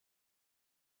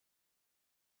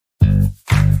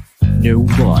No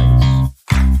lies,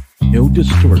 no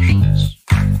distortions,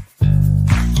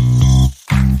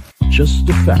 just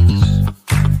the facts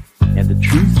and the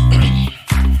truth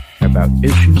about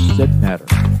issues that matter.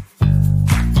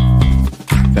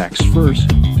 Facts First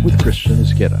with Christian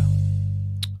Esqueda.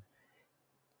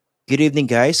 Good evening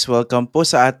guys, welcome po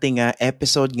sa ating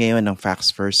episode ngayon ng Facts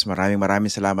First.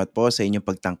 Maraming salamat po sa inyong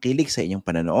pagtangkilik, sa inyong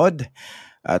pananood.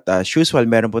 At as usual,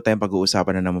 meron po tayong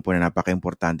pag-uusapan na naman po na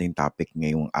napaka-importanting topic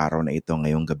ngayong araw na ito,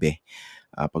 ngayong gabi.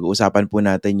 Pag-uusapan po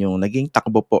natin yung naging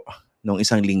takbo po nung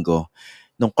isang linggo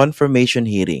nung confirmation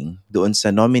hearing doon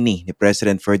sa nominee ni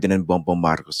President Ferdinand Bongbong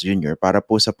Marcos Jr. para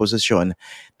po sa posisyon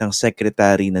ng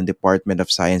Secretary ng Department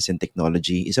of Science and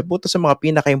Technology. Isa po ito sa mga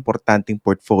pinaka-importanting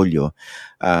portfolio,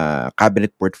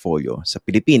 cabinet portfolio sa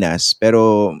Pilipinas.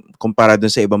 Pero kumpara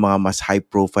doon sa ibang mga mas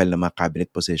high-profile na mga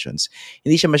cabinet positions,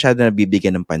 hindi siya masyado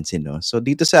nabibigyan ng pansin. No? So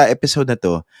dito sa episode na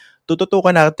to,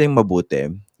 tututukan natin mabuti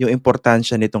yung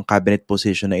importansya nitong cabinet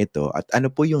position na ito at ano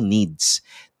po yung needs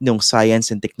ng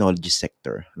science and technology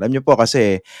sector. Alam niyo po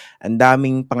kasi ang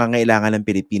daming pangangailangan ng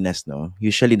Pilipinas, no?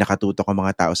 Usually nakatutok ang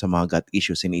mga tao sa mga gut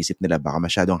issues. Iniisip nila baka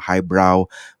masyadong highbrow,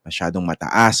 masyadong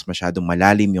mataas, masyadong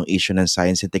malalim yung issue ng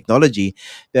science and technology.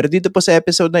 Pero dito po sa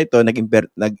episode na ito,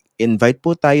 nag-invite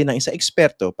po tayo ng isang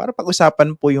eksperto para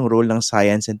pag-usapan po yung role ng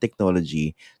science and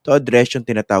technology to address yung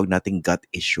tinatawag nating gut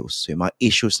issues, yung mga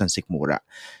issues ng sikmura.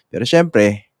 Pero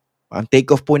syempre, ang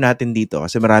take-off po natin dito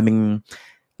kasi maraming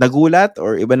nagulat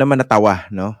or iba naman natawa,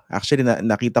 no? Actually,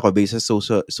 nakita ko based sa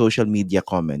social media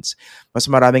comments, mas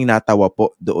maraming natawa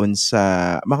po doon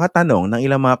sa mga tanong ng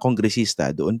ilang mga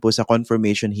kongresista doon po sa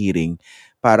confirmation hearing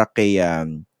para kay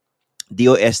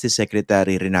DOST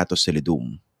Secretary Renato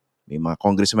Celidum. May mga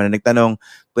congressman na nagtanong,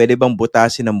 pwede bang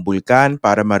butasin ng bulkan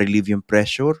para ma-relieve yung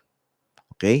pressure?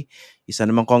 Okay? Isa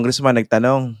namang congressman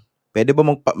nagtanong, pwede ba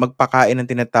magpakain ng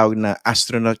tinatawag na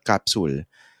astronaut capsule?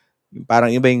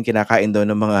 Parang iba yung kinakain daw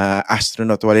ng mga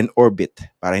astronaut while in orbit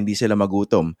para hindi sila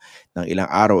magutom ng ilang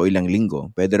araw o ilang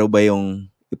linggo. Pwede raw ba yung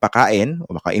ipakain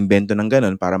o maka-imbento ng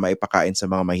ganun para maipakain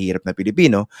sa mga mahirap na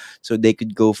Pilipino so they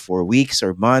could go for weeks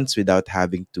or months without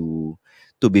having to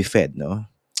be fed, no?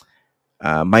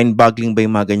 Mind-boggling ba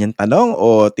yung mga ganyan tanong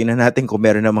o tingnan natin kung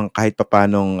meron namang kahit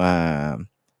papanong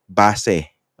base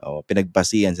o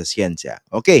pinagbasihan sa siyensya.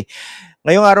 Okay.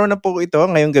 Ngayong araw na po ito,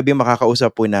 ngayong gabi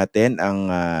makakausap po natin ang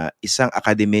isang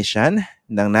academician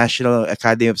ng National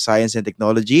Academy of Science and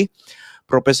Technology.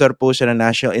 Professor po siya ng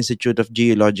National Institute of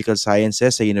Geological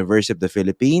Sciences sa University of the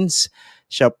Philippines.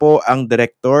 Siya po ang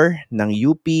director ng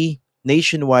UP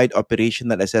Nationwide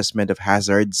Operational Assessment of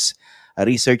Hazards, a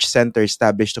research center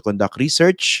established to conduct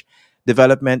research,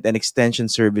 development and extension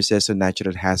services on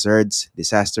natural hazards,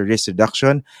 disaster risk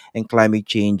reduction, and climate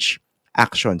change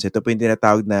actions. Ito po yung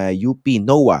tinatawag na UP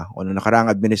NOAA o noong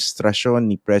nakaraang administrasyon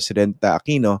ni President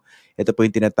Aquino. Ito po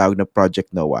yung tinatawag na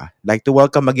Project NOAA. I'd like to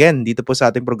welcome again dito po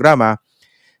sa ating programa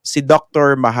si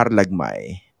Dr. Mahar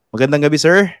Lagmay. Magandang gabi,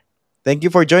 sir. Thank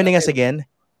you for joining us again.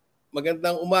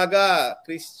 Magandang umaga,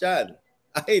 Christian.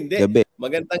 Ay, hindi. Gabi.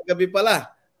 Magandang gabi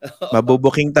pala.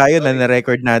 Mabubuking tayo na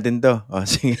na-record natin to. O,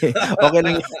 sige. Okay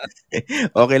lang.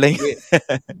 Okay lang.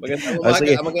 Magandang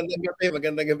umaga,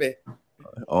 magandang gabi.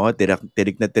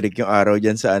 Tirik na tirik yung araw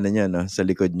dyan sa ano nyo, no? Sa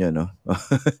likod nyo, no?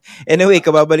 Anyway,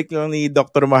 kababalik lang ni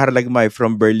Dr. Mahar Lagmay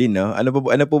from Berlin, no? Ano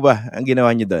po ba ang ginawa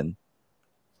nyo doon?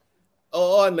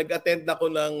 Oo, nag-attend ako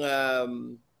ng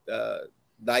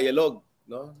dialogue,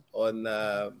 no? On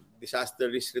disaster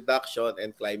risk reduction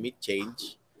and climate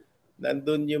change.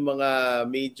 Nandun yung mga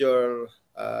major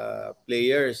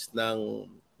players ng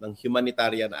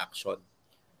humanitarian action.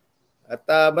 At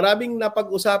maraming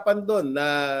napag-usapan doon na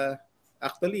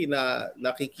actually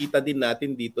nakikita din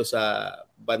natin dito sa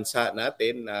bansa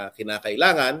natin na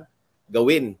kinakailangan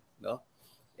gawin, no?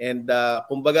 And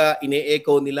kumbaga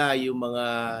ine-echo nila yung mga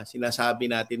sinasabi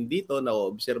natin dito na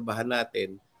oobserbahan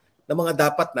natin na mga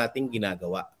dapat nating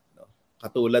ginagawa, no?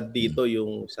 Katulad dito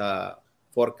yung sa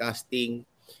forecasting,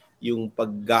 yung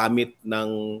paggamit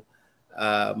ng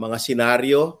mga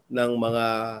senaryo ng mga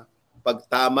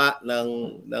pagtama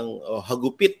ng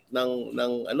hagupit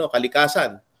ng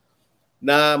kalikasan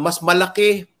na mas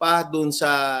malaki pa dun sa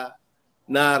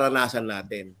naranasan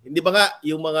natin. Hindi ba nga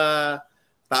yung mga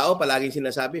tao palaging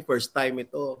sinasabi first time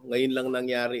ito, ngayon lang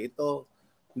nangyari ito,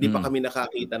 hindi pa kami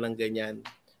nakakita ng ganyan.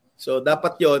 So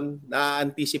dapat 'yon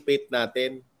na-anticipate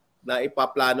natin, na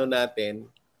ipaplano natin,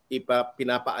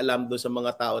 pinapaalam doon sa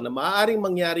mga tao na maaaring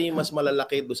mangyari mas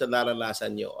malalaki doon sa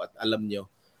naranasan nyo at alam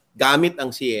nyo gamit ang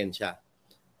siyensya.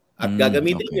 At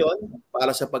gagamitin yon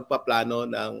para sa pagpaplano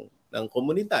ng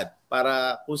komunidad.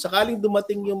 Para kung sakaling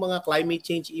dumating yung mga climate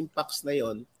change impacts na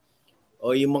yon,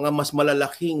 o yung mga mas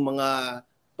malalaking mga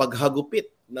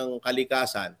paghagupit ng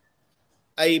kalikasan,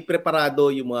 ay preparado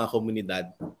yung mga komunidad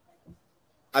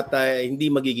at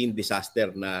hindi magiging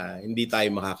disaster na hindi tayo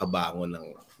makakabangon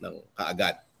ng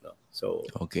kaagad. No? So,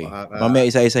 Okay. Mamaya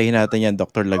isa-isahin natin yan,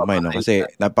 Dr. Lagmay, no? Kasi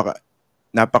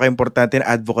napaka-importante na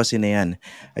advocacy na yan.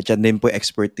 At yan din po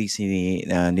expertise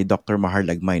ni Dr. Mahar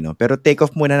Lagmay, no? Pero take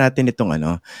off muna natin itong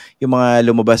yung mga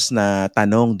lumabas na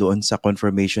tanong doon sa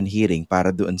confirmation hearing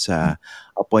para doon sa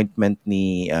appointment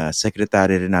ni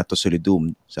Secretary Renato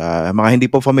Solidum. Sa mga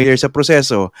hindi po familiar sa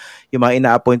proseso, yung mga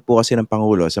ina-appoint po kasi ng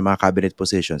Pangulo sa mga cabinet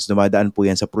positions, dumadaan po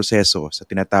yan sa proseso, sa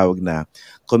tinatawag na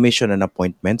Commission on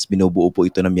Appointments. Binubuo po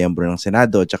ito ng miyembro ng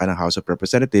Senado at saka ng House of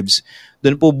Representatives.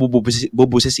 Doon po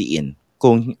bubusisiin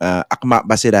kung akma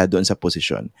ba sila doon sa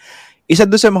posisyon. Isa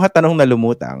doon sa mga tanong na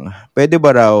lumutang, pwede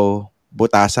ba raw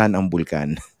butasan ang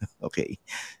bulkan? Okay.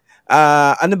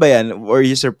 Ano ba yan? Were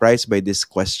you surprised by this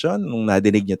question nung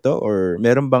nadinig niyo to? Or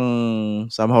meron bang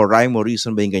somehow rhyme or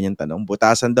reason ba yung ganyan tanong?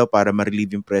 Butasan daw para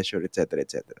ma-relieve yung pressure, etc.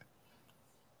 etc.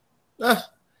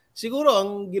 Siguro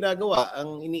ang ginagawa,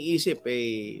 ang iniisip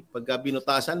pagka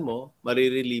binutasan mo,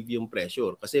 marirelieve yung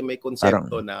pressure. Kasi may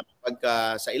konsepto na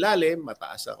pagka sa ilalim,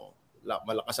 malakas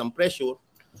ang pressure.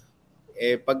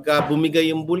 Pagka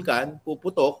bumigay yung bulkan,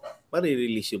 puputok,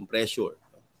 marirelease yung pressure.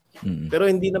 Pero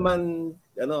hindi naman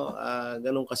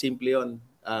ganun kasimple yun.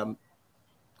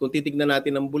 Kung titignan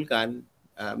natin ang bulkan,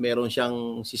 meron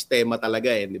siyang sistema talaga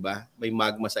di ba? May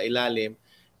magma sa ilalim.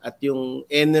 At yung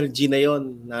energy na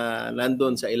yon na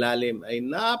nandun sa ilalim ay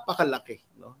napakalaki.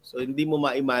 No? So hindi mo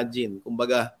ma-imagine.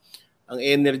 Kumbaga, ang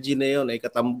energy na yon ay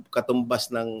katumbas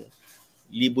ng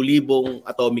libu-libong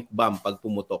atomic bomb pag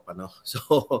pumutok. So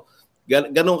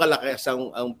ganun kalaki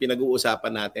ang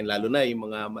pinag-uusapan natin, lalo na yung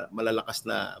mga malalakas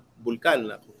na bulkan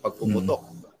na pag pumutok.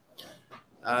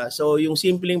 So yung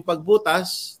simpleng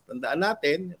pagbutas, tandaan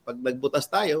natin, pag nagbutas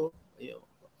tayo,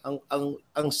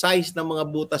 ang size ng mga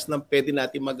butas na pwede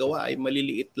natin magawa ay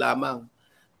maliliit lamang.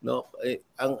 No?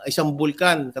 Ang isang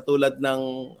bulkan katulad ng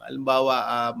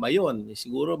halimbawa Mayon,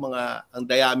 siguro ang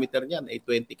diameter niyan ay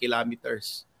 20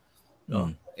 kilometers. No?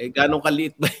 Ganong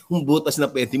kaliit ba yung butas na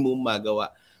pwede mo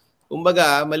magawa?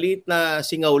 Kumbaga, maliit na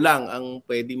singaw lang ang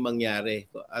pwedeng mangyari.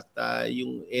 At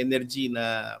yung energy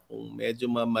na kung medyo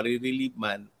marirelieve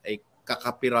man ay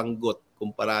kakapiranggot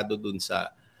komparado dun sa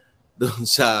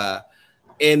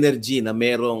energy na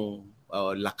merong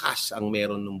lakas ang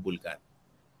meron ng bulkan.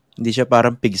 Hindi siya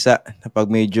parang pigsa na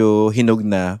pag medyo hinog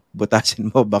na,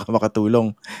 butasin mo, baka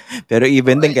makatulong. Pero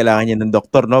even din, kailangan niya ng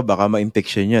doktor, no? Baka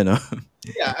ma-infection niya, no?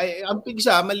 Yeah, ang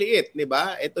pigsa, maliit, di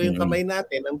ba? Ito yung kamay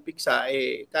natin, ang pigsa,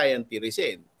 kayang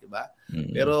tirisin, di ba?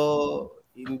 Pero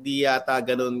hindi yata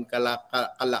ganun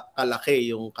kalaki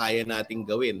yung kaya nating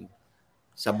gawin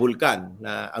sa bulkan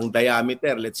na ang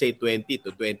diameter, let's say 20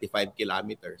 to 25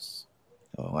 kilometers.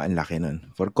 Oo, ang laki nun.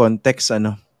 For context,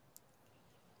 tama,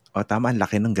 ang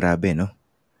laki nun, grabe, no?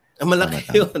 Malaki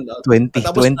yun. No? 20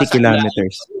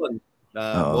 kilometers.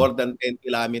 More than 10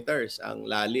 kilometers ang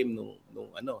lalim nung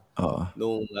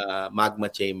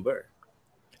magma chamber.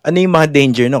 Ano yung mga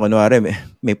danger, no? Kunwari,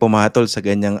 may pumatol sa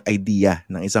ganyang idea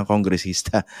ng isang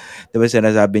kongresista. Diba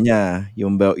sinasabi niya,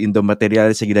 yung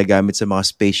materials na ginagamit sa mga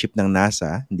spaceship ng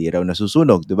NASA, hindi raw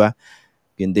nasusunog, diba?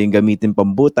 Yun din gamitin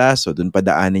pambutas, so dun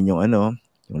padaanin yung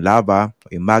yung lava,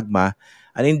 yung magma.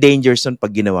 Ano yung dangers nun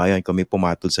pag ginawa yun kung may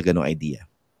pumatol sa ganong idea?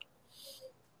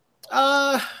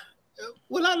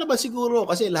 Wala naman siguro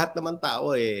kasi lahat naman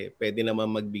tao pwede naman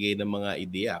magbigay ng mga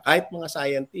ideya. Kahit mga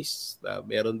scientists,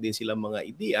 meron din silang mga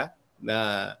ideya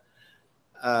na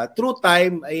through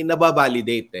time ay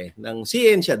nababalidate ng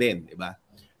siyensya din, di ba?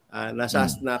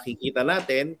 Nakikita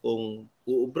natin kung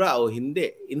uubra o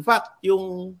hindi. In fact,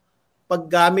 yung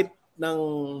paggamit ng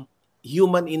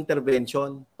human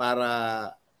intervention para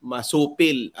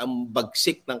masupil ang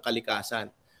bagsik ng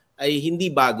kalikasan ay hindi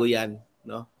bago yan,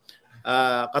 no?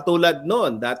 Katulad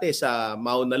noon dati sa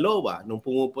Mauna Loa nung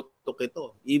pumuputok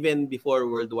ito, even before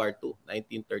World War II,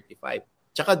 1935.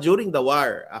 Tsaka during the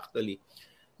war actually.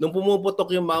 Nung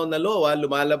pumuputok yung Mauna Loa,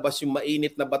 lumalabas yung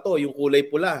mainit na bato, yung kulay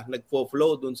pula,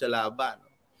 nagfo-flow doon sa lava. No?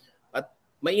 At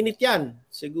mainit yan.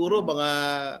 Siguro mga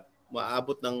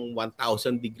maabot ng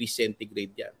 1,000 degrees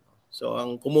centigrade yan. So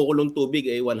ang kumukulong tubig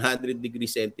ay 100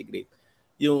 degrees centigrade.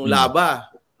 Yung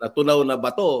lava na tunaw na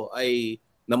bato ay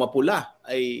na mapula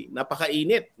ay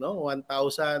napakainit, no?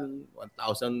 1,100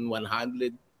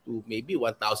 to maybe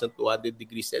 1,200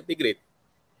 degrees centigrade.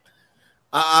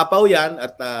 Aapaw yan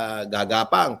at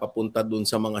gagapang papunta dun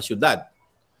sa mga syudad.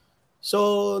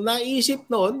 So naisip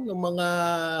noon ng mga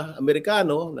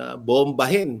Amerikano na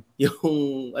bombahin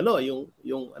yung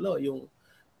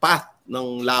path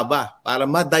ng lava para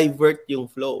ma-divert yung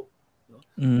flow. No?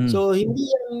 So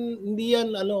hindi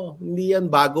yan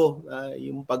bago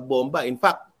yung pagbomba. In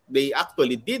fact, they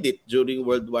actually did it during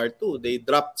World War II. They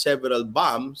dropped several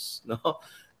bombs, no?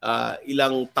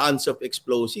 Ilang tons of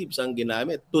explosives ang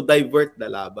ginamit to divert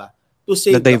the lava, to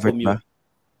save the Na-divert ba? community.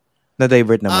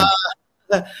 Na-divert naman.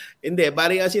 Hindi,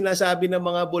 bari ang sinasabi ng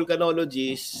mga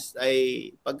volcanologists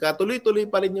ay pagka tuloy-tuloy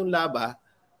pa rin yung lava,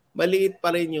 maliit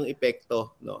pa rin yung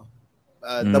epekto, no?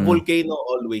 The volcano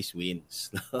always wins.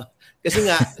 Kasi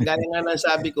nga, gaya nga ng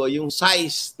sabi ko, yung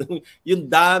size, yung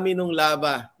dami ng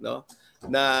lava, no,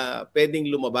 na pwedeng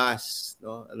lumabas,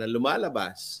 no, na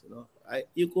lumalabas, no. Ay,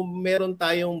 yung kung meron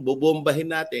tayong bobombahin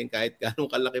natin kahit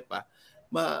ganong kalaki pa,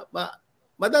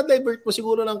 madadivert mo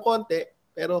siguro ng konti,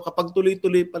 pero kapag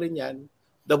tuloy-tuloy pa rin yan,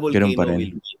 the Ganun pa volcano will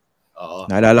rin. win. Oo.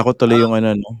 Naalala ko tuloy yung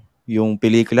yung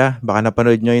pelikula, baka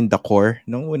napanood nyo yung The Core,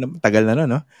 nung tagal na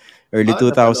no? Early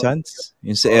 2000s,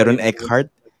 yung si Aaron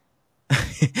Eckhart.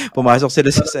 Pumasok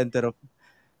sila sa center of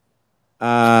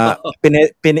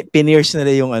pinears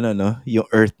nila yung yung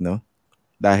Earth, no?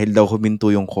 Dahil daw huminto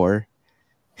yung core.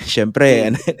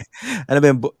 Siyempre, ano ba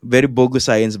yun? Very bogus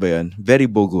science ba yun? Very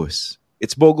bogus.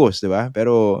 It's bogus, di ba?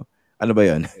 Pero ano ba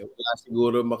yun? Wala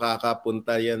siguro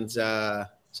makakapunta yan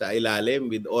sa ilalim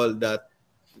with all that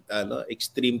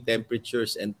extreme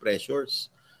temperatures and pressures.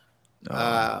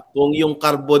 Kung yung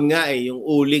carbon nga yung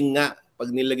uling nga, pag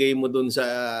nilagay mo dun sa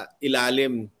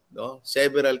ilalim, no,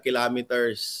 several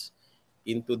kilometers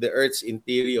into the Earth's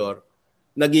interior,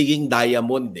 nagiging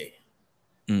diamond eh.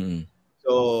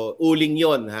 So, uling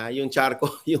yon yung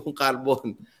charcoal, yung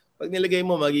carbon. Pag nilagay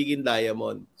mo, magiging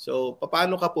diamond. So,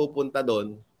 paano ka pupunta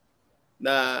doon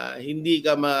na hindi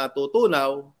ka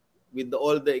matutunaw with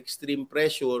all the extreme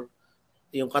pressure,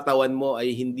 yung katawan mo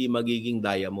ay hindi magiging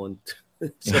diamond.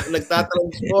 So,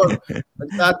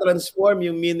 nagtatransform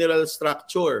yung mineral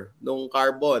structure ng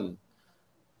carbon.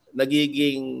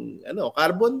 Nagiging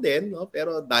carbon din, no?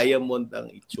 Pero diamond ang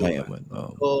itsura. Diamond.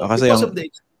 So, because of the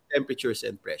temperatures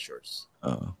and pressures.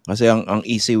 Kasi ang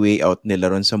easy way out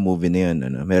nila ron sa movie na yun,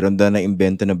 meron daw na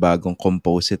invento na bagong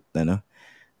composite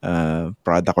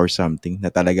product or something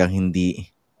na talagang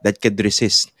hindi that could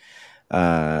resist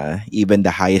even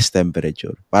the highest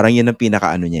temperature. Parang yun ang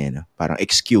pinaka-ano niya, parang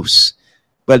excuse.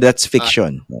 Well, that's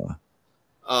fiction.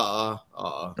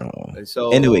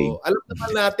 So, anyway, alam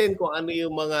naman natin kung ano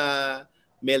yung mga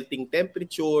melting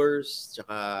temperatures,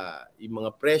 tsaka yung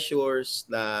mga pressures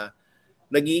na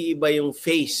nag-iiba yung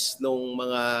phase ng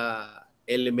mga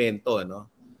elemento,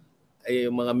 no? Ay,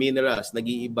 yung mga minerals,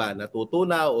 nag-iiba,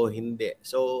 natutunaw o hindi.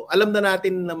 So, alam na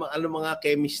natin na mga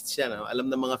chemists yan, alam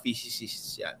na mga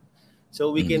physicists yan.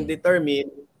 So, we can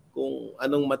determine kung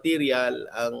anong material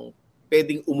ang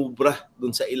pwedeng umubra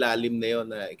dun sa ilalim na yon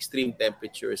na extreme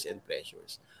temperatures and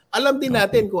pressures. Alam din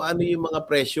natin kung ano yung mga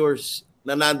pressures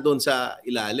na nandun sa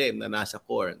ilalim, na nasa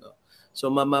core. No? So,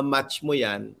 mamamatch mo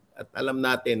yan at alam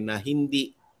natin na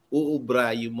hindi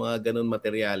uubra yung mga ganun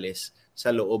materyales sa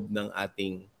loob ng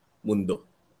ating mundo.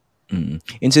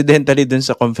 Incidentally, dun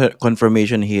sa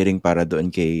confirmation hearing para doon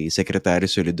kay Secretary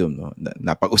Solidum, no,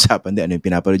 napag-usapan din ano yung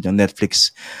pinapanood ng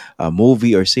Netflix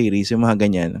movie or series, yung mga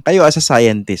ganyan. Kayo as a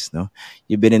scientist, no,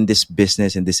 you've been in this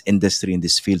business, in this industry, in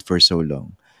this field for so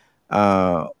long.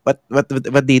 What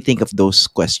do you think of those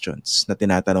questions na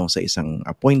tinatanong sa isang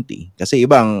appointee? Kasi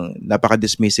ibang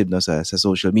napaka-dismissive, no, sa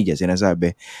social media,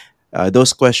 sinasabi,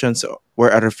 those questions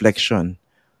were a reflection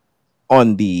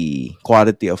on the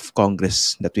quality of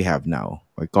Congress that we have now,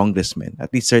 or congressmen, at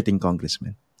least certain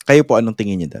congressmen. Kayo po, anong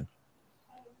tingin niyo doon?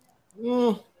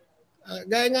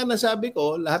 Gaya nga nasabi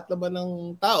ko, lahat naman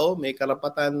ng tao may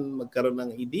karapatan magkaroon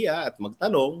ng ideya at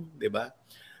magtanong, di ba?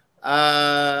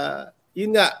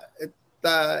 Yun nga,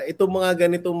 itong mga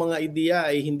ganitong mga ideya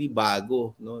ay hindi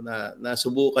bago, no?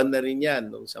 Nasubukan na rin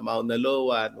yan nung sa Mauna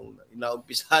Loa, nung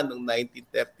inaumpisahan noong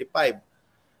 1935.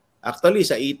 Actually,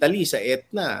 sa Italy, sa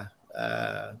Etna,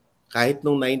 kahit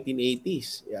nung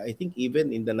 1980s, I think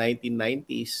even in the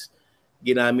 1990s,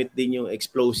 ginamit din yung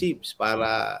explosives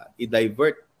para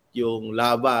i-divert yung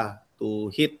lava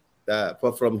to hit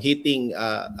from hitting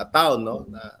a town, no?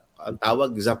 Ang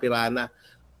tawag Zapirana.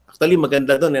 Actually,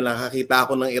 maganda doon. Nakakita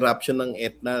ako ng eruption ng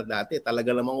Etna dati.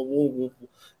 Talaga namang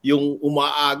yung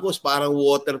umaagos, parang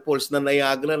waterfalls na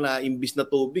Niagara na imbis na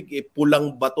tubig,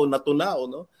 pulang bato na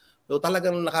tunaw, no? So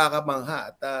talagang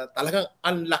nakakabangha at talagang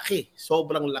ang laki,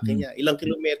 sobrang laki niya. Ilang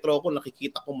kilometro ako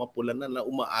nakikita ko mapula na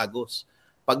umaagos.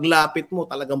 Paglapit mo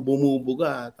talagang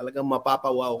bumubuga, talagang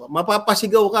mapapawaw ka.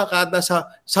 Mapapasigaw ka kada sa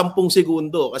 10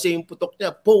 segundo kasi yung putok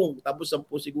niya, pong, tapos 10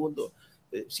 segundo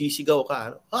sisigaw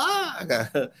ka.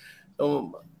 So,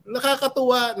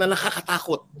 nakakatuwa na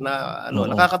nakakatakot na Oo.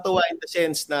 nakakatuwa in the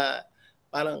sense na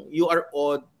parang you are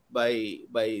awed by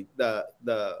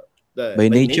By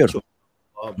nature.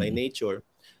 by nature.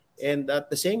 And at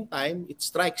the same time, it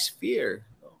strikes fear.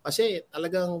 Kasi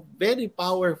talagang very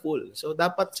powerful. So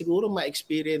dapat siguro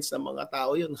ma-experience ng mga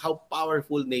tao yun how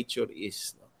powerful nature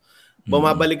is.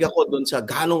 Bumabalik ako dun sa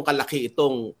ganong kalaki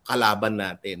itong kalaban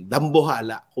natin.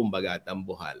 Dambuhala, kumbaga,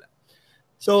 dambuhala.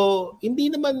 So, hindi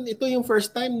naman ito yung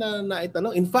first time na ito.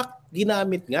 In fact,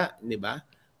 ginamit nga, di ba?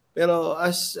 Pero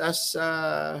as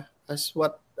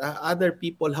what other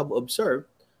people have observed,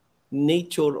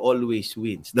 nature always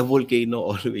wins. The volcano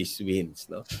always wins,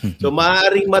 no? So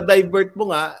maaaring ma-divert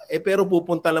mo nga pero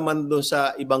pupunta naman doon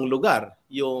sa ibang lugar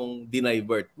yung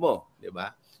dinivert mo, 'di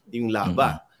ba? Yung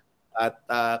lava. At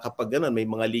kapag ganoon may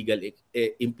mga legal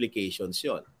implications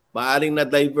 'yon. Maaaring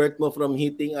na-divert mo from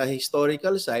hitting a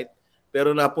historical site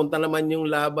pero napunta naman yung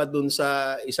lava doon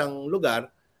sa isang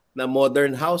lugar na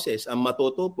modern houses ang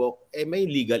matutupok may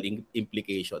legal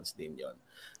implications din 'yon.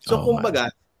 So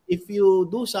kumbaga if you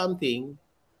do something,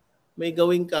 may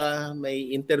gawin ka,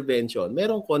 may intervention,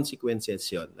 merong consequences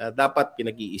yun na dapat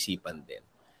pinag-iisipan din.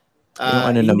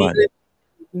 Yung naman?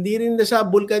 Hindi rin sa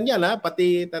bulkan yan,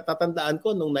 pati tatandaan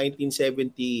ko noong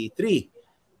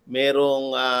 1973,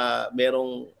 merong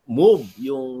move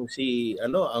yung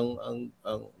noong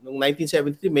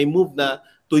 1973 may move na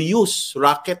to use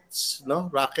rockets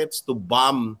to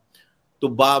bomb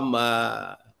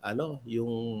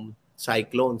yung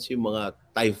cyclones, yung mga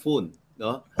typhoon,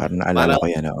 no? Naalala ko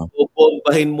yan,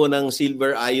 Bobombahin mo ng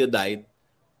silver iodide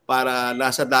para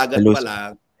nasa dagat pa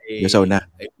lang lusaw na.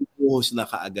 Buhos na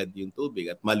kaagad yung tubig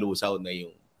at malusaw na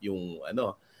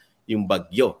yung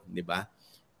bagyo, di ba?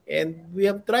 And we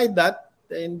have tried that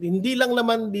and hindi lang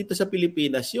naman dito sa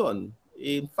Pilipinas yon.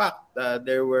 In fact,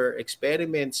 there were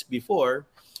experiments before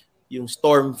yung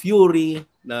Storm Fury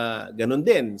na ganun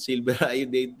din, silver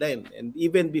iodide din. And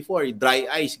even before, dry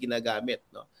ice ginagamit,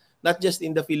 no? Not just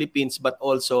in the Philippines but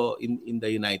also in the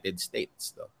United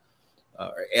States, no?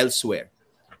 Or elsewhere.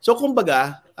 So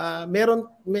kumbaga,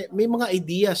 may mga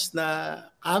ideas na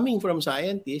coming from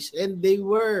scientists and they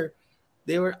were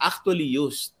actually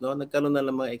used, no? Nagkaroon na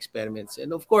ng mga experiments.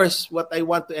 And of course, what I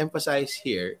want to emphasize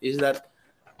here is that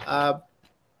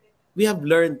we have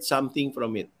learned something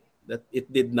from it. That it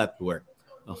did not work.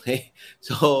 Okay?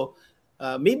 So,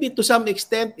 maybe to some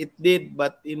extent it did,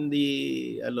 but in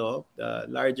the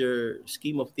larger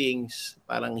scheme of things,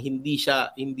 parang hindi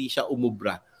siya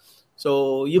umubra.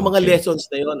 So, yung mga lessons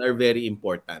na yon are very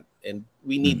important and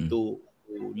we need to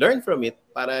learn from it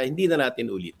para hindi na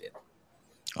natin ulitin.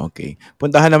 Okay.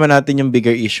 Puntahan naman natin yung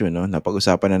bigger issue, no?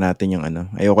 Napag-usapan na natin yung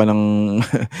ayoko nang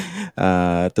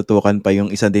tutukan pa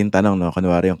yung isa din tanong, no?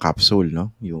 Kunwari yung capsule,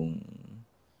 no? Yung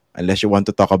unless you want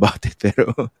to talk about it,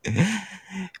 pero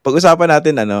pag-usapan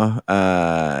natin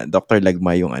Dr.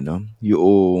 Lagma yung ano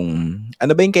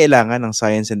ba yung kailangan ng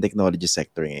science and technology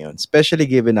sector ngayon, especially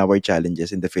given our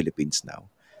challenges in the Philippines now.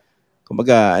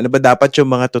 Kumbaga, ano ba dapat yung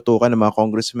mga tutukan ng mga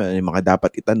congressmen, yung mga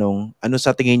dapat itanong, ano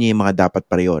sa tingin niyo yung mga dapat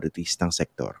priorities ng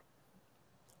sektor?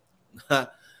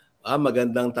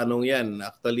 Magandang tanong yan.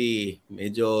 Actually,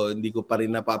 medyo hindi ko pa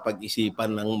rin napapag-isipan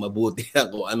ng mabuti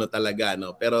kung ano talaga.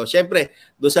 No? Pero syempre,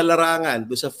 doon sa larangan,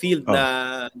 doon sa field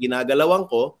na ginagalawan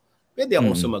ko, pwede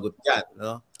akong sumagot yan.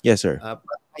 No? Yes, sir.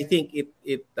 But I think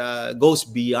it goes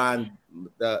beyond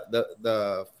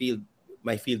the field,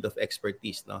 my field of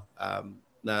expertise. No?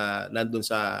 Na nandun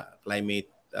sa climate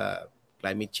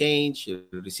change,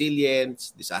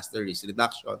 resilience, disaster risk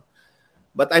reduction.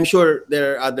 But I'm sure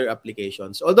there are other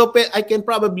applications. Although I can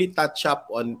probably touch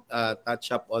up on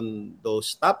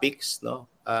those topics, no?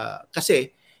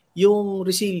 Kasi yung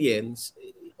resilience,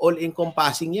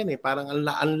 all-encompassing yan parang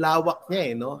ang lawak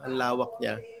niya no? Ang lawak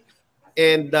niya.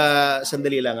 And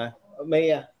sandali lang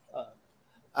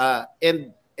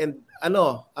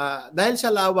dahil sa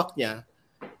lawak niya,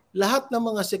 lahat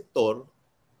ng mga sektor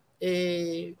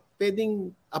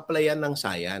pwedeng applyan ng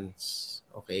science.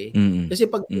 Okay? Kasi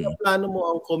pag plano mo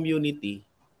ang community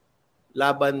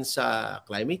laban sa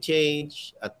climate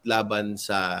change at laban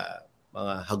sa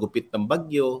mga hagupit ng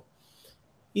bagyo,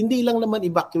 hindi lang naman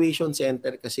evacuation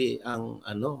center kasi ang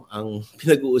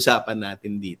pinag-uusapan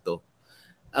natin dito.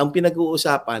 Ang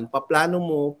pinag-uusapan,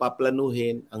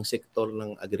 paplanuhin ang sektor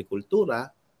ng agrikultura,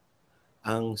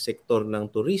 ang sektor ng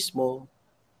turismo,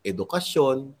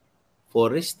 edukasyon,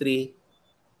 forestry,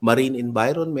 marine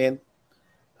environment,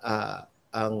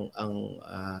 ang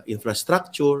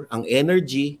infrastructure, ang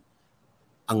energy,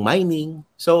 ang mining.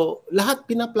 So, lahat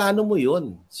pinaplano mo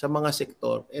yun sa mga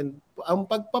sektor. And ang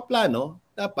pagpaplano,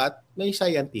 dapat may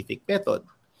scientific method.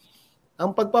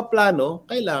 ang pagpaplano,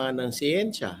 kailangan ng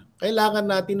siyensya. Kailangan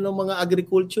natin ng mga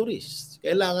agriculturists.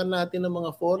 Kailangan natin ng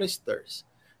mga foresters.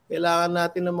 Kailangan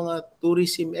natin ng mga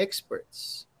tourism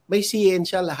experts. May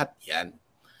siyensya lahat yan.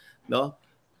 No?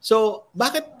 So,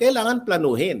 bakit kailangan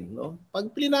planuhin? No? Pag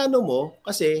plinano mo,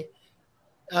 kasi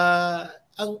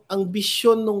ang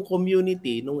vision ng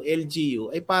community, ng LGU,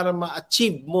 ay para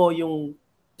ma-achieve mo yung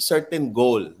certain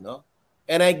goal. No?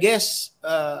 And I guess,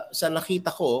 sa nakita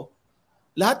ko,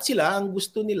 lahat sila, ang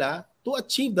gusto nila to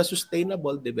achieve the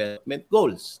sustainable development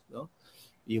goals. No?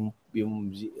 Yung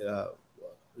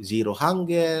zero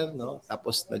hunger, no?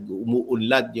 Tapos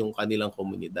nag-umuunlad yung kanilang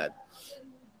komunidad.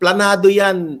 Planado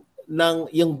yan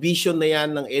yung vision na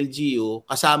yan ng LGU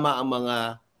kasama ang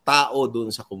mga tao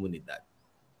doon sa komunidad.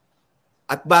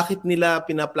 At bakit nila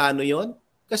pinaplano yon?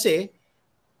 Kasi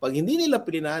pag hindi nila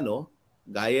plinano,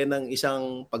 gaya ng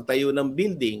isang pagtayo ng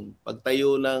building,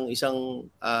 pagtayo ng isang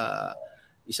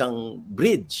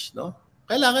bridge, no?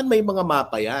 Kailangan may mga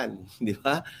mapa yan, di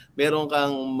ba? Meron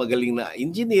kang magaling na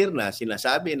engineer na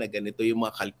sinasabi na ganito yung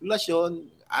mga kalkulasyon,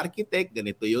 architect,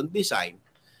 ganito yung design.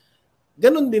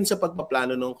 Ganon din sa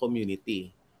pagpaplano ng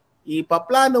community.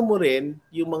 Ipaplano mo rin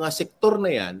yung mga sektor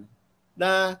na yan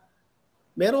na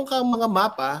meron kang mga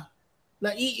mapa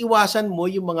na iiwasan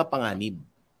mo yung mga panganib.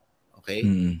 Okay?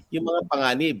 Yung mga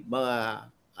panganib,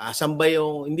 asan ba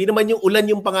hindi naman yung ulan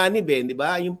yung panganib di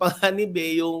ba? Yung panganib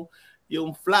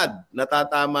yung flood na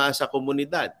tatama sa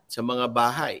komunidad, sa mga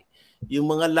bahay. Yung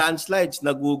mga landslides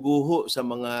naguguho sa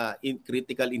mga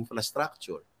critical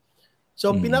infrastructure.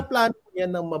 So pinaplano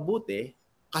yan ng mabuti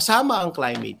kasama ang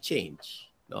climate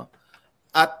change, no?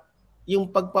 At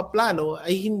yung pagpaplano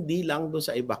ay hindi lang doon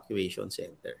sa evacuation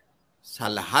center.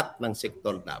 Sa lahat ng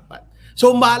sektor dapat.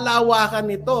 So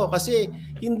malawakan ito kasi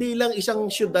hindi lang isang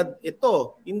syudad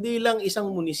ito, hindi lang isang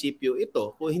munisipyo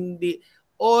ito, kung hindi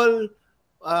all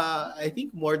I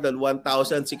think more than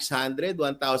 1,600,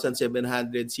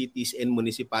 1,700 cities and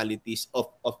municipalities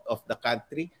of the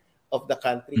country.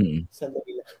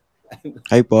 Sandali lang.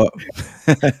 Hi po.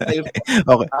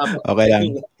 Okay. Okay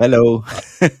lang. Hello.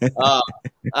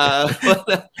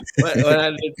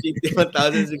 1,600,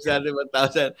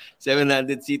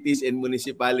 1,700 cities and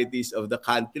municipalities of the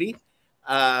country.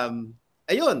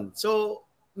 Ayun. So,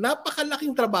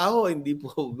 napakalaking trabaho, hindi po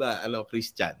ba,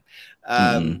 Christian?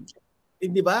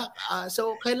 Hindi ba?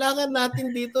 So, kailangan natin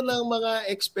dito ng mga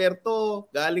eksperto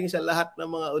galing sa lahat ng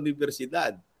mga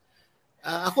universidad.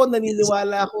 Ako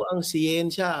naniniwala ako ang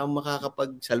siyensya ang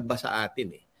makakapagsalba sa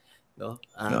atin no?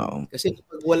 Kasi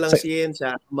pag walang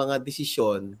siyensya, mga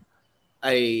desisyon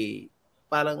ay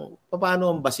parang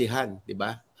paano ang basihan, 'di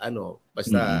ba?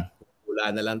 Basta wala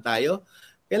na lang tayo.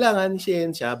 Kailangan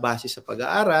siyensya base sa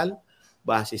pag-aaral,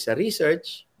 base sa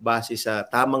research, base sa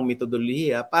tamang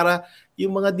metodolohiya para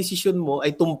yung mga desisyon mo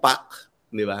ay tumpak,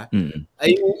 'di ba?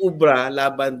 Ay uubra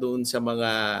laban doon sa mga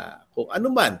kung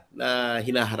ano man na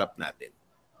hinaharap natin.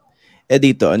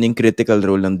 Dito, ano yung critical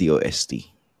role ng DOST?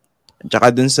 At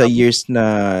saka dun sa years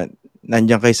na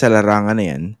nandiyan kayo sa larangan na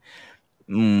yan,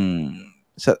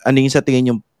 ano yung sa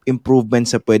tingin yung improvement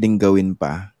sa pwedeng gawin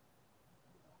pa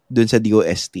dun sa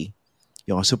DOST?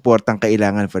 Yung supportang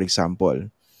kailangan, for example,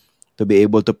 to be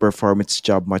able to perform its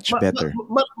job much better.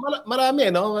 Marami,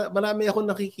 no? Marami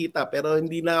akong nakikita pero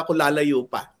hindi na ako lalayo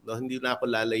pa. No? Hindi na ako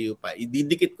lalayo pa.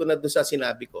 Ididikit ko na doon sa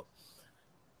sinabi ko.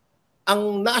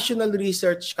 Ang National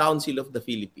Research Council of the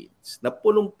Philippines, na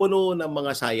punong-puno ng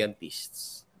mga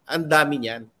scientists. Ang dami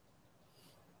niyan.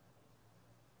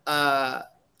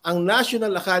 Ang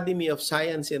National Academy of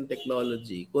Science and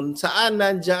Technology, kung saan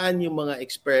nandiyan yung mga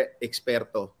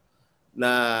eksperto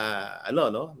na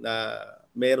na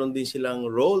meron din silang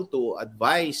role to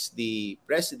advise the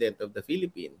President of the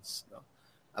Philippines, no?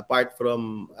 Apart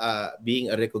from being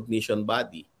a recognition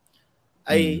body.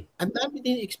 Ay ang dami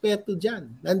din eksperto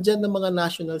diyan. Nandiyan ng mga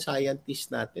national scientists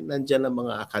natin, nandiyan ng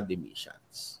mga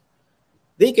academicians.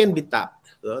 They can be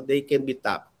tapped, no? They can be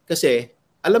tapped. Kasi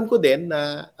alam ko din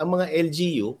na ang mga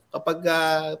LGU kapag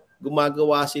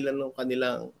gumagawa sila ng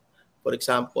kanilang, for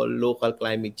example, local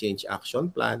climate change action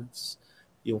plans,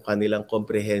 yung kanilang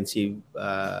comprehensive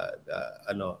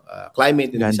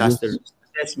climate and disaster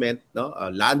assessment, no?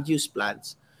 Land use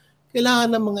plans.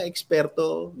 Kailangan ng mga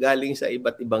eksperto galing sa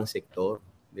iba't ibang sektor,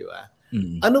 di ba?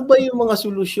 Ano ba yung mga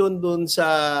solusyon doon sa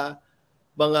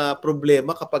mga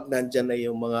problema kapag nandyan na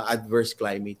yung mga adverse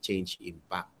climate change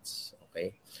impacts?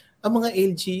 Okay? Ang mga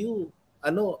LGU,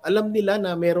 alam nila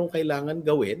na merong kailangan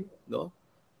gawin, no?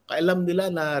 Alam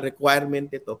nila na requirement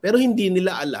ito, pero hindi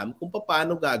nila alam kung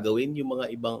paano gagawin yung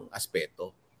mga ibang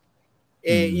aspeto.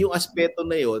 Yung aspeto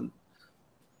na yon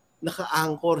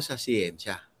naka-anchor sa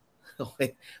siyensya.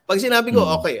 Okay. Pag sinabi ko,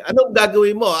 okay, anong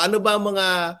gagawin mo? Ano ba ang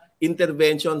mga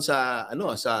intervention sa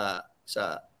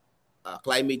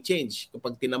climate change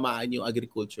kapag tinamaan yung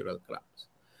agricultural crops?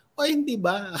 O hindi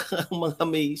ba ang mga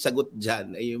may sagot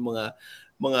diyan ay yung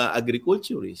mga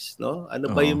agriculturists, no?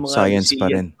 Ano ba Oo, yung mga science pa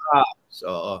resilient rin. crops?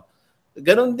 Oo.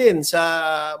 Ganon din sa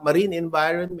marine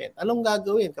environment. Anong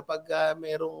gagawin kapag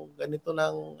merong ganito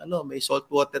ng may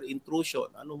saltwater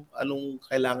intrusion? Anong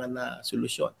kailangan na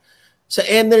solusyon? Sa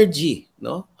energy,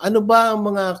 no? Ano ba ang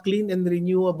mga clean and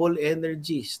renewable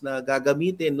energies na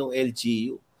gagamitin ng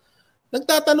LGU?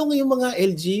 Nagtatanong yung mga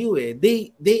LGU eh.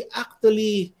 They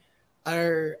actually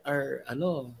are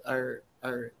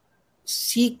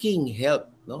seeking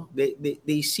help, no?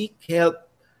 They seek help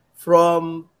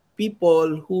from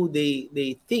people who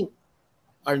they think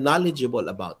are knowledgeable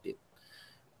about it.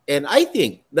 And I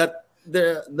think that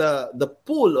the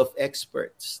pool of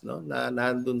experts, no, na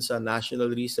nandun sa National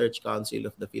Research Council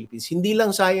of the Philippines, hindi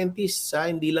lang scientists,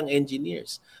 hindi lang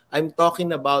engineers. I'm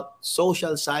talking about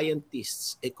social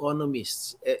scientists,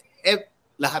 economists,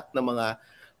 lahat ng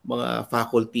mga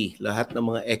faculty, lahat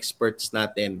ng mga experts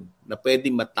natin na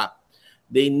pwedeng matap.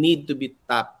 They need to be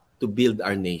tapped to build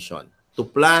our nation, to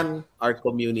plan our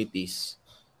communities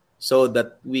so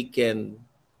that we can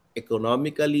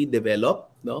economically develop,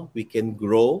 no? We can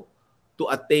grow to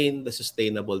attain the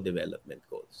sustainable development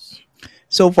goals.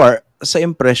 So far, sa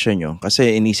impression nyo,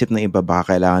 kasi inisip ng iba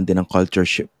baka kailangan din ng culture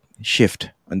shift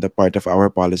on the part of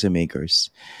our policymakers.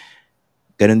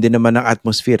 Ganun din naman ang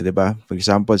atmosphere, di ba? For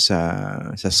example,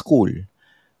 sa school,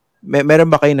 meron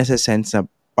ba kayo nasa-sense na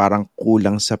parang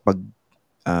kulang sa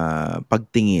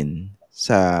pagtingin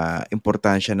sa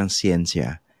importansya ng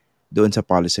siyensya doon sa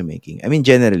policy making? I mean,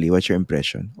 generally, what's your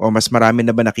impression? O mas marami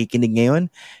na ba nakikinig ngayon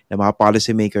ng mga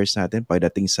policy makers natin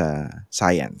pagdating sa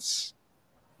science?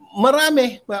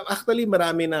 Marami. Actually,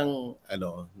 marami ng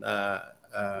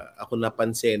ako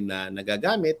napansin na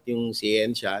nagagamit yung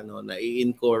siyensya, no, na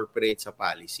i-incorporate sa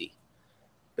policy.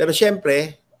 Pero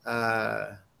syempre,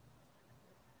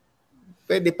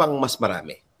 pwede pang mas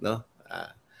marami, no?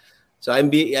 So I'm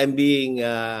being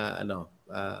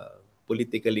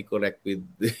politically correct with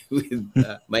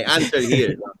my answer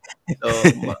here, no? So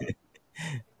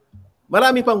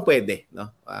marami pang pwede,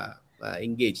 no?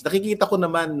 Engage. Nakikita ko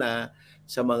naman na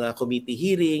sa mga committee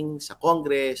hearing sa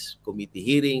Congress, committee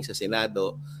hearing sa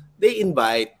Senado, they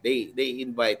invite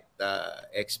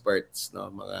experts, no,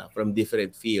 mga from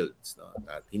different fields, no,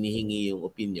 at hinihingi yung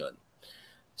opinion.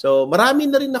 So marami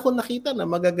na rin ako nakita na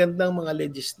magagandang mga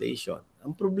legislation.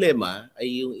 Ang problema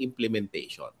ay yung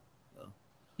implementation, no?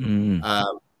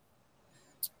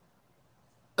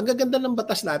 Ang gaganda ng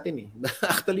batas natin eh.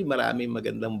 Actually maraming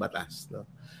magandang batas, no?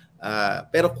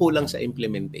 Pero kulang sa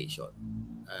implementation.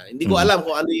 Hindi ko alam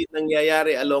kung ano yung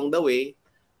nangyayari along the way.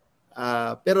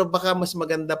 Pero baka mas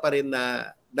maganda pa rin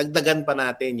na dagdagan pa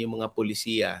natin yung mga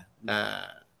polisiya na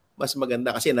mas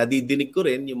maganda. Kasi nadidinig ko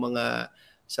rin yung mga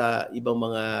sa ibang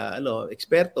mga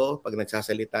eksperto pag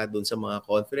nagsasalita doon sa mga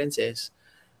conferences.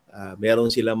 Meron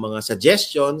silang mga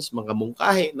suggestions, mga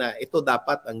mungkahi na ito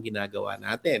dapat ang ginagawa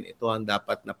natin. Ito ang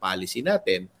dapat na policy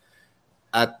natin.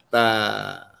 At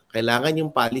kailangan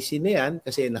yung policy na yan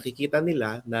kasi nakikita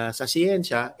nila na sa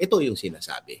siyensya, ito yung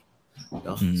sinasabi.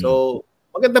 No? So,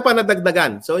 maganda pa na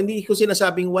dagdagan. So, hindi ko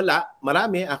sinasabing wala.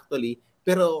 Marami actually.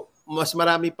 Pero mas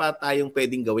marami pa tayong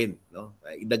pwedeng gawin. No?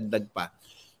 Idagdag pa.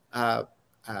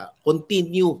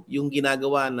 Continue yung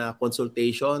ginagawa na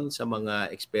consultation sa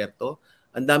mga eksperto.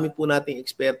 Ang dami po nating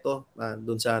eksperto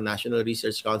doon sa National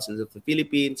Research Council of the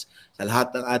Philippines, sa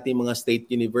lahat ng ating mga state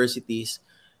universities.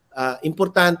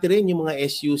 Importante rin yung mga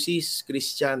SUCs,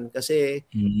 Christian, kasi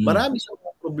marami sa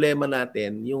mga problema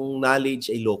natin, yung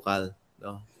knowledge ay local.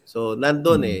 No? So,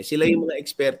 nandun sila yung mga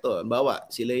eksperto. Bawa,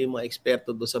 sila yung mga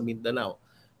eksperto doon sa Mindanao.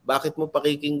 Bakit mo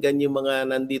pakikinggan yung mga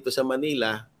nandito sa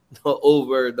Manila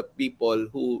over the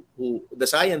people who the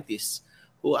scientists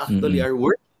who actually are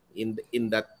working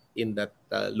in that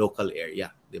local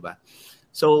area, di ba?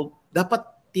 So, dapat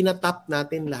tinatap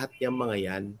natin lahat yung mga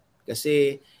yan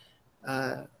kasi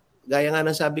gaya nga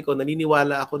ng sabi ko,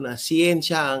 naniniwala ako na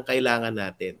siyensya ang kailangan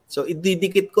natin. So,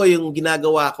 ididikit ko yung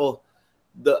ginagawa ko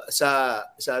sa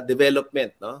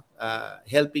development, no?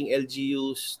 Helping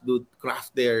LGUs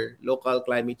craft their local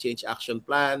climate change action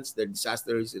plans, their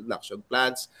disaster risk reduction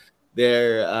plans,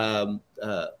 their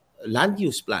land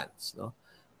use plans, no?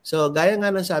 So, gaya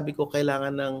nga ng sabi ko,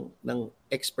 kailangan ng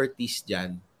expertise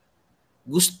diyan.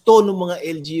 Gusto ng mga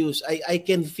LGUs, I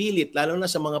can feel it, lalo na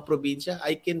sa mga probinsya,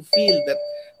 I can feel that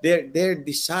their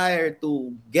desire to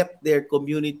get their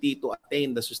community to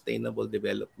attain the sustainable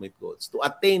development goals, to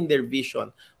attain their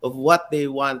vision of what they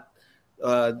want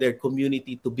their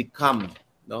community to become,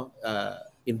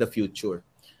 in the future.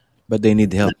 But they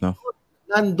need help, no?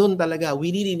 Nandun talaga,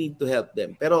 we really need to help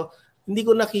them. Pero hindi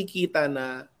ko nakikita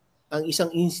na ang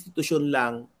isang institusyon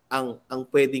lang ang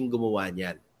pwedeng gumawa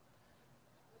niyan.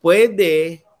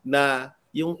 Pwede na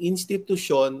yung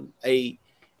institusyon ay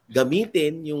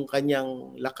gamitin yung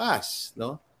kanyang lakas,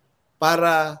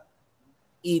 para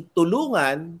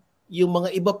itulungan yung mga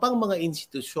iba pang mga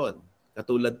institusyon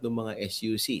katulad ng mga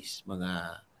SUCs, mga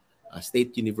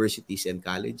state universities and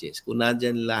colleges, kung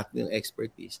nandyan lahat ng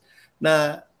expertise,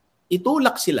 na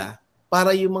itulak sila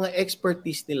para yung mga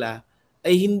expertise nila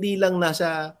ay hindi lang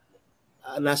nasa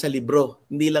libro,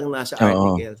 hindi lang nasa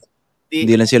Oo. articles.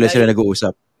 Hindi lang sila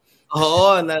nag-uusap.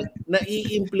 Oo,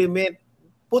 na-i-implement,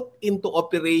 put into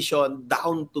operation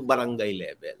down to barangay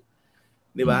level.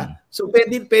 Di ba? So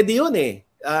pwede 'yun eh.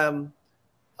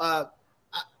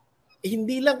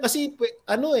 Hindi lang kasi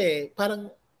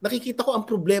parang nakikita ko ang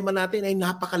problema natin ay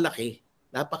napakalaki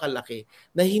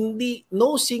na hindi,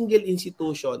 no single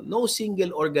institution, no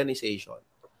single organization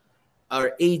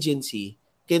or agency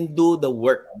can do the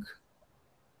work,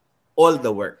 all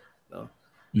the work,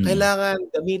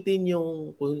 Kailangan gamitin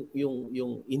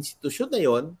yung institusyon na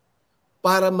yon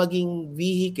para maging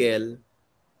vehicle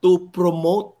to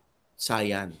promote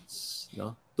science,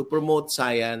 to promote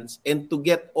science and to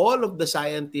get all of the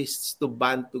scientists to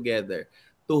band together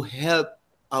to help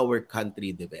our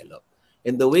country develop.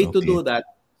 And the way to do that,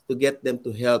 to get them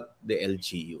to help the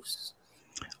LGUs.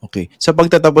 Okay. Sa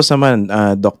pagtatapos naman,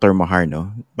 Dr. Mahar,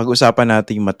 pag-usapan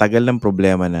natin yung matagal ng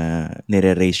problema na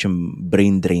nire-raise yung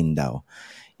brain drain daw.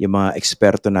 Yung mga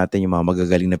eksperto natin, yung mga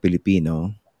magagaling na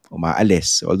Pilipino,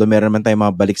 umaalis. Although meron naman tayong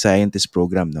mga balik scientist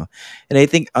program, And I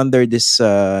think under this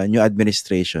new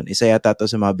administration, isa yata to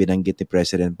sa mga binanggit ni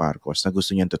President Marcos na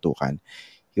gusto niyang tutukan.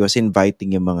 He was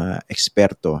inviting yung mga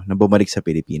eksperto na bumalik sa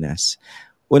Pilipinas.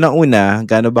 Unang-una,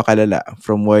 gaano ba kalala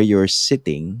from where you're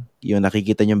sitting, yung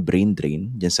nakikita niyong brain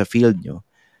drain dyan sa field nyo.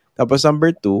 Tapos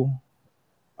number 2,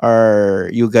 are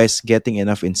you guys getting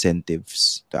enough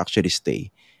incentives to actually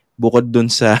stay? Bukod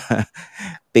dun sa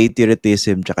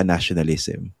patriotism tsaka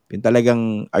nationalism. Yung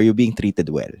talagang, are you being treated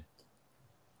well?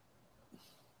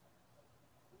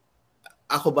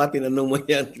 Ako ba tinanong mo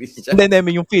yan, Christian? Hindi, I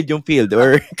mean yung field.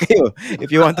 Or kayo, if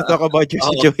you want to talk about your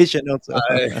situation also.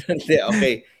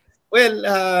 Okay. Well,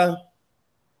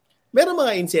 meron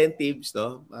mga incentives,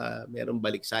 merong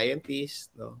balik scientists,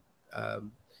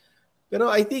 pero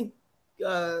I think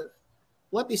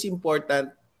what is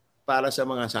important para sa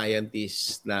mga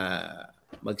scientists na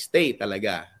magstay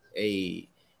talaga ay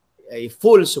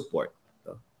full support.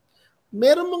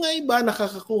 Meron mga iba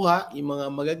nakakakuha, yung mga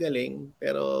magagaling,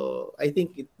 pero I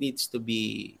think it needs to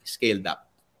be scaled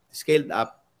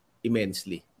up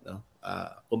immensely,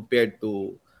 compared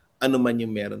to ano man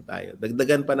yung meron tayo.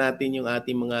 Dagdagan pa natin yung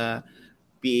ating mga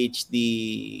PhD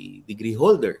degree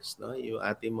holders, yung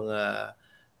ating mga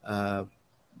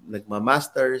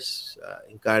nagma-masters,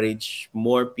 encourage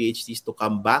more PhDs to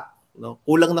come back.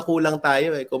 Kulang na kulang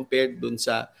tayo compared dun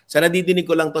sa nadidinig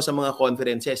ko lang to sa mga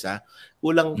conferences.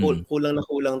 Kulang na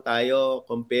kulang tayo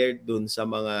compared dun sa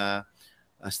mga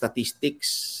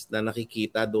statistics na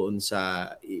nakikita doon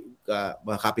sa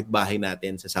mga kapitbahay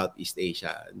natin sa Southeast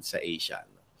Asia, sa Asia.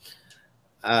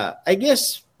 I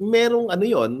guess merong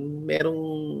merong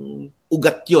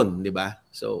ugat 'yon, 'di ba?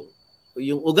 So,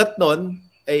 yung ugat nun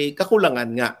ay kakulangan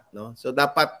nga, So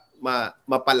dapat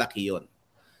mapalaki 'yon.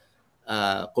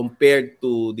 Compared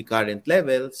to the current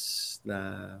levels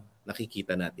na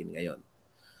nakikita natin ngayon.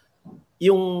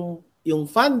 Yung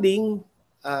funding,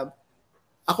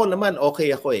 ako naman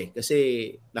okay ako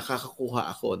kasi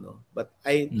nakakakuha ako, But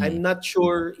I'm not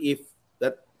sure if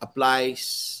that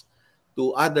applies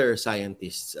to other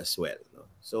scientists as well,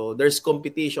 So there's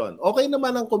competition. Okay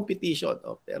naman ang competition,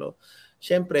 pero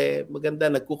syempre maganda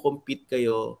nagko-compete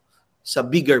kayo sa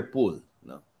bigger pool,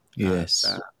 Yes.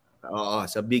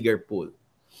 Sa bigger pool.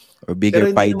 Or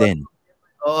bigger pie din.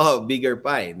 Oo, bigger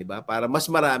pie, di ba? Para mas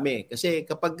marami. Kasi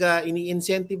kapag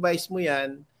ini-incentivize mo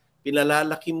yan,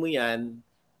 pinalalaki mo yan,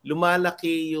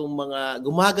 lumalaki yung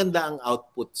gumaganda ang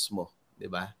outputs mo, di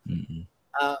ba? Mm-hmm.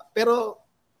 Pero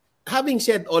having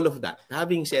said all of that,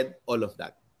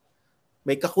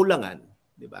 may kakulangan,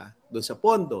 di ba? Doon sa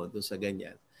pondo, doon sa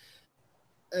ganyan.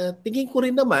 Tingin ko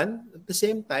rin naman, at the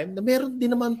same time, na meron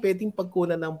din naman pwedeng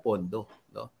pagkunan ng pondo,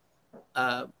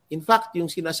 in fact,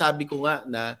 yung sinasabi ko nga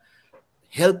na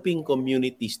helping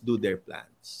communities do their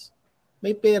plans,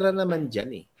 may pera naman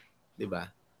dyan di ba?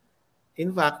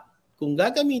 In fact, kung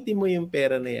gagamitin mo yung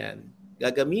pera na yan,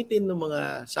 gagamitin ng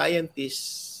mga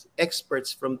scientists,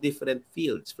 experts from different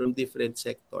fields, from different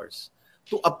sectors,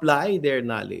 to apply their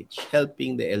knowledge,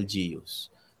 helping the LGUs.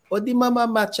 O di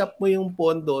mamamatch up mo yung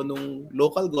pondo ng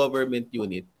local government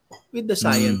unit with the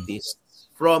scientists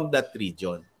from that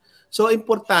region. So,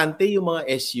 importante yung mga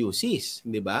SUCs,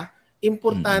 di ba?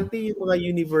 Importante yung mga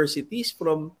universities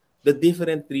from the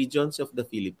different regions of the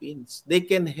Philippines. They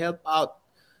can help out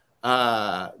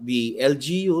the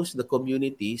LGUs, the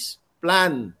communities,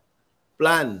 plan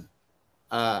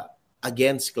uh,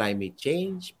 against climate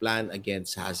change, plan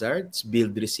against hazards,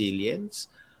 build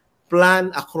resilience,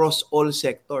 plan across all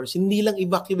sectors. Hindi lang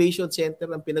evacuation center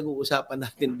ang pinag-uusapan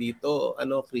natin dito,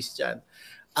 Christian.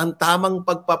 Ang tamang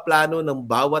pagpaplano ng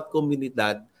bawat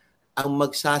komunidad ang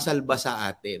magsasalba sa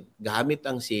atin gamit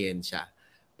ang siyensya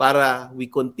para we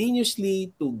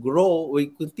continuously grow,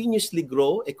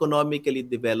 economically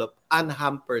develop,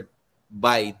 unhampered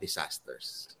by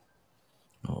disasters.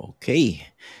 Okay.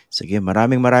 Sige,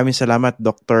 maraming salamat,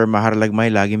 Dr.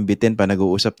 Maharlagmay. Laging bitin pa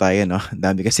nag-uusap tayo, no?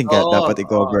 Dami kasing dapat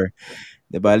i-cover.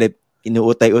 Di ba,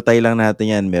 inuutay-utay lang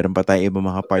natin yan. Meron pa tayo ibang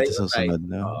mga parts sa susunod,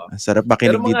 no? Ang sarap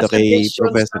makinig dito kay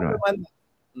Professor.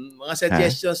 Mga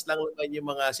suggestions lang naman yung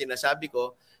mga sinasabi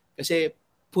ko kasi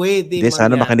pwede mangyari.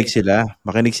 Sana makinig sila.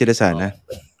 Makinig sila sana.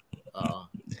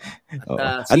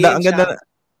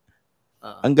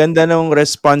 Ang ganda ng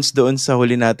response doon sa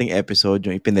huli nating episode,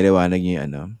 yung ipinaliwanag niyo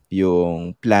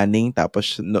yung planning,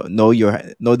 tapos know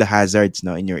the hazards,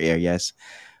 no, in your areas.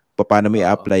 Paano mo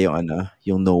i-apply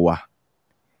yung NOAA.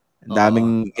 Ang daming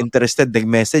interested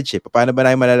nag-message Paano ba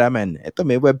namin malalaman? Ito,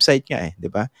 may website nga di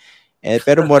ba?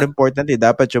 Pero more importantly,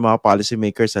 dapat yung mga policy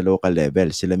makers sa local level,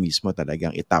 sila mismo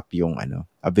talagang itap yung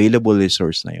available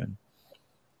resource na yun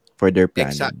for their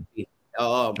planning. Exactly.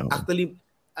 Actually,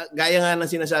 gaya nga ng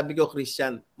sinasabi ko,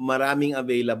 Christian, maraming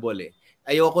available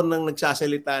Ayoko nang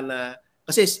nagsasalita na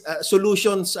kasi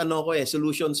solutions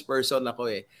person ako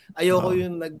Ayoko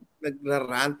yung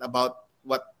nagrarant about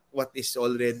what is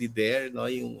already there, no,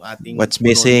 yung ating what's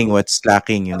missing, what's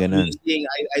lacking, yung ganun.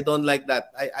 I don't like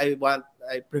that.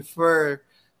 I prefer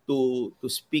to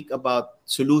speak about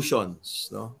solutions,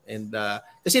 no? And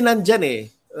kasi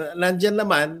nandyan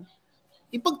naman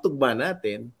ipagtugma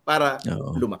natin para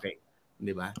lumaki,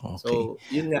 di ba? Okay. So,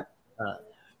 yun nga,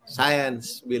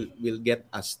 science will get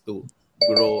us to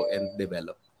grow and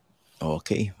develop.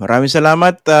 Okay. Maraming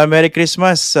salamat. Merry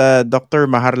Christmas, Dr.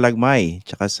 Maharlagmay.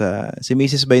 Tsaka si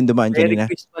Mrs. ba yung dumaan kanina?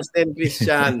 Merry Christmas din,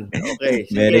 Christian. Okay.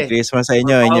 Merry Christmas sa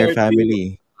inyo and your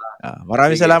family.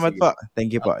 Maraming salamat po.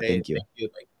 Thank you po. Okay, thank you. Thank you.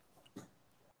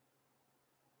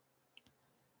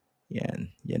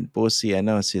 Yan po si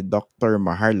Dr.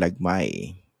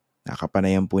 Maharlagmay.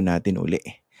 Nakapanayan po natin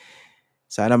uli.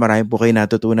 Sana marami po kayo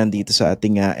natutunan dito sa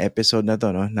ating episode na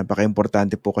to, no?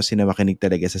 Napaka-importante po kasi na makinig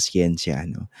talaga sa siyensya,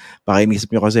 no?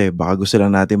 Pakinisip nyo kasi, baka gusto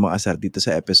lang natin mga-asar dito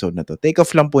sa episode na to. Take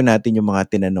off lang po natin yung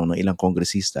mga tinanong ng ilang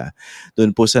kongresista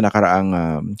doon po sa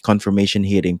nakaraang confirmation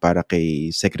hearing para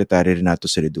kay Secretary Renato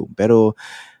Sorido. Pero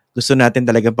gusto natin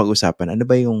talagang pag-usapan, ano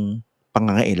ba yung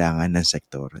pangangailangan ng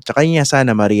sektor? Tsaka yun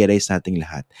sana ma-realize nating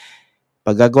lahat.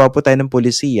 Pag gagawa po tayo ng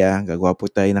polisiya, gagawa po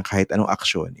tayo ng kahit anong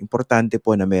aksyon, importante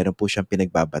po na meron po siyang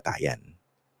pinagbabatayan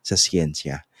sa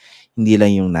siyensya. Hindi lang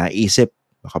yung naisip,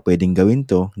 baka pwedeng gawin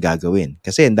to, gagawin.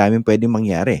 Kasi ang daming pwedeng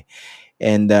mangyari.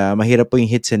 And mahirap po yung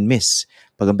hits and miss.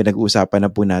 Pag ang pinag-uusapan na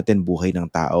po natin, buhay ng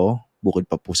tao, bukod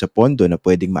pa po sa pondo na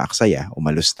pwedeng maaksaya o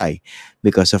malustay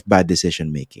because of bad decision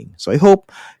making. So I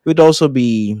hope we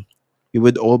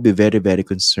would all be very, very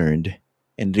concerned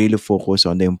and really focus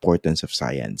on the importance of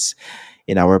science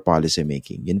in our policy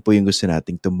making. Yan po yung gusto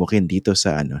nating tumukin dito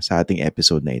sa ating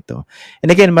episode na ito.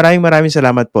 And again, maraming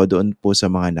salamat po doon po sa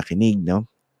mga nakinig, no?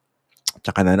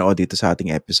 Tsaka nanood dito sa ating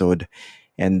episode.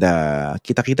 And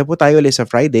kita-kita po tayo ulit sa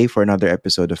Friday for another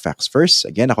episode of Facts First.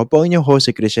 Again, ako po ang inyong host,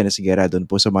 si Christian Esguera, doon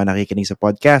po sa mga nakikinig sa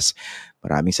podcast.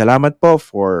 Maraming salamat po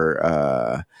for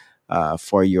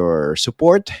your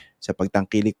support sa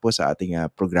pagtangkilik po sa ating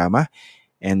programa.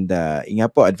 And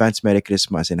ingat po, advance Merry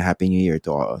Christmas and Happy New Year to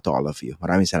all of you.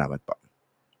 Maraming salamat po.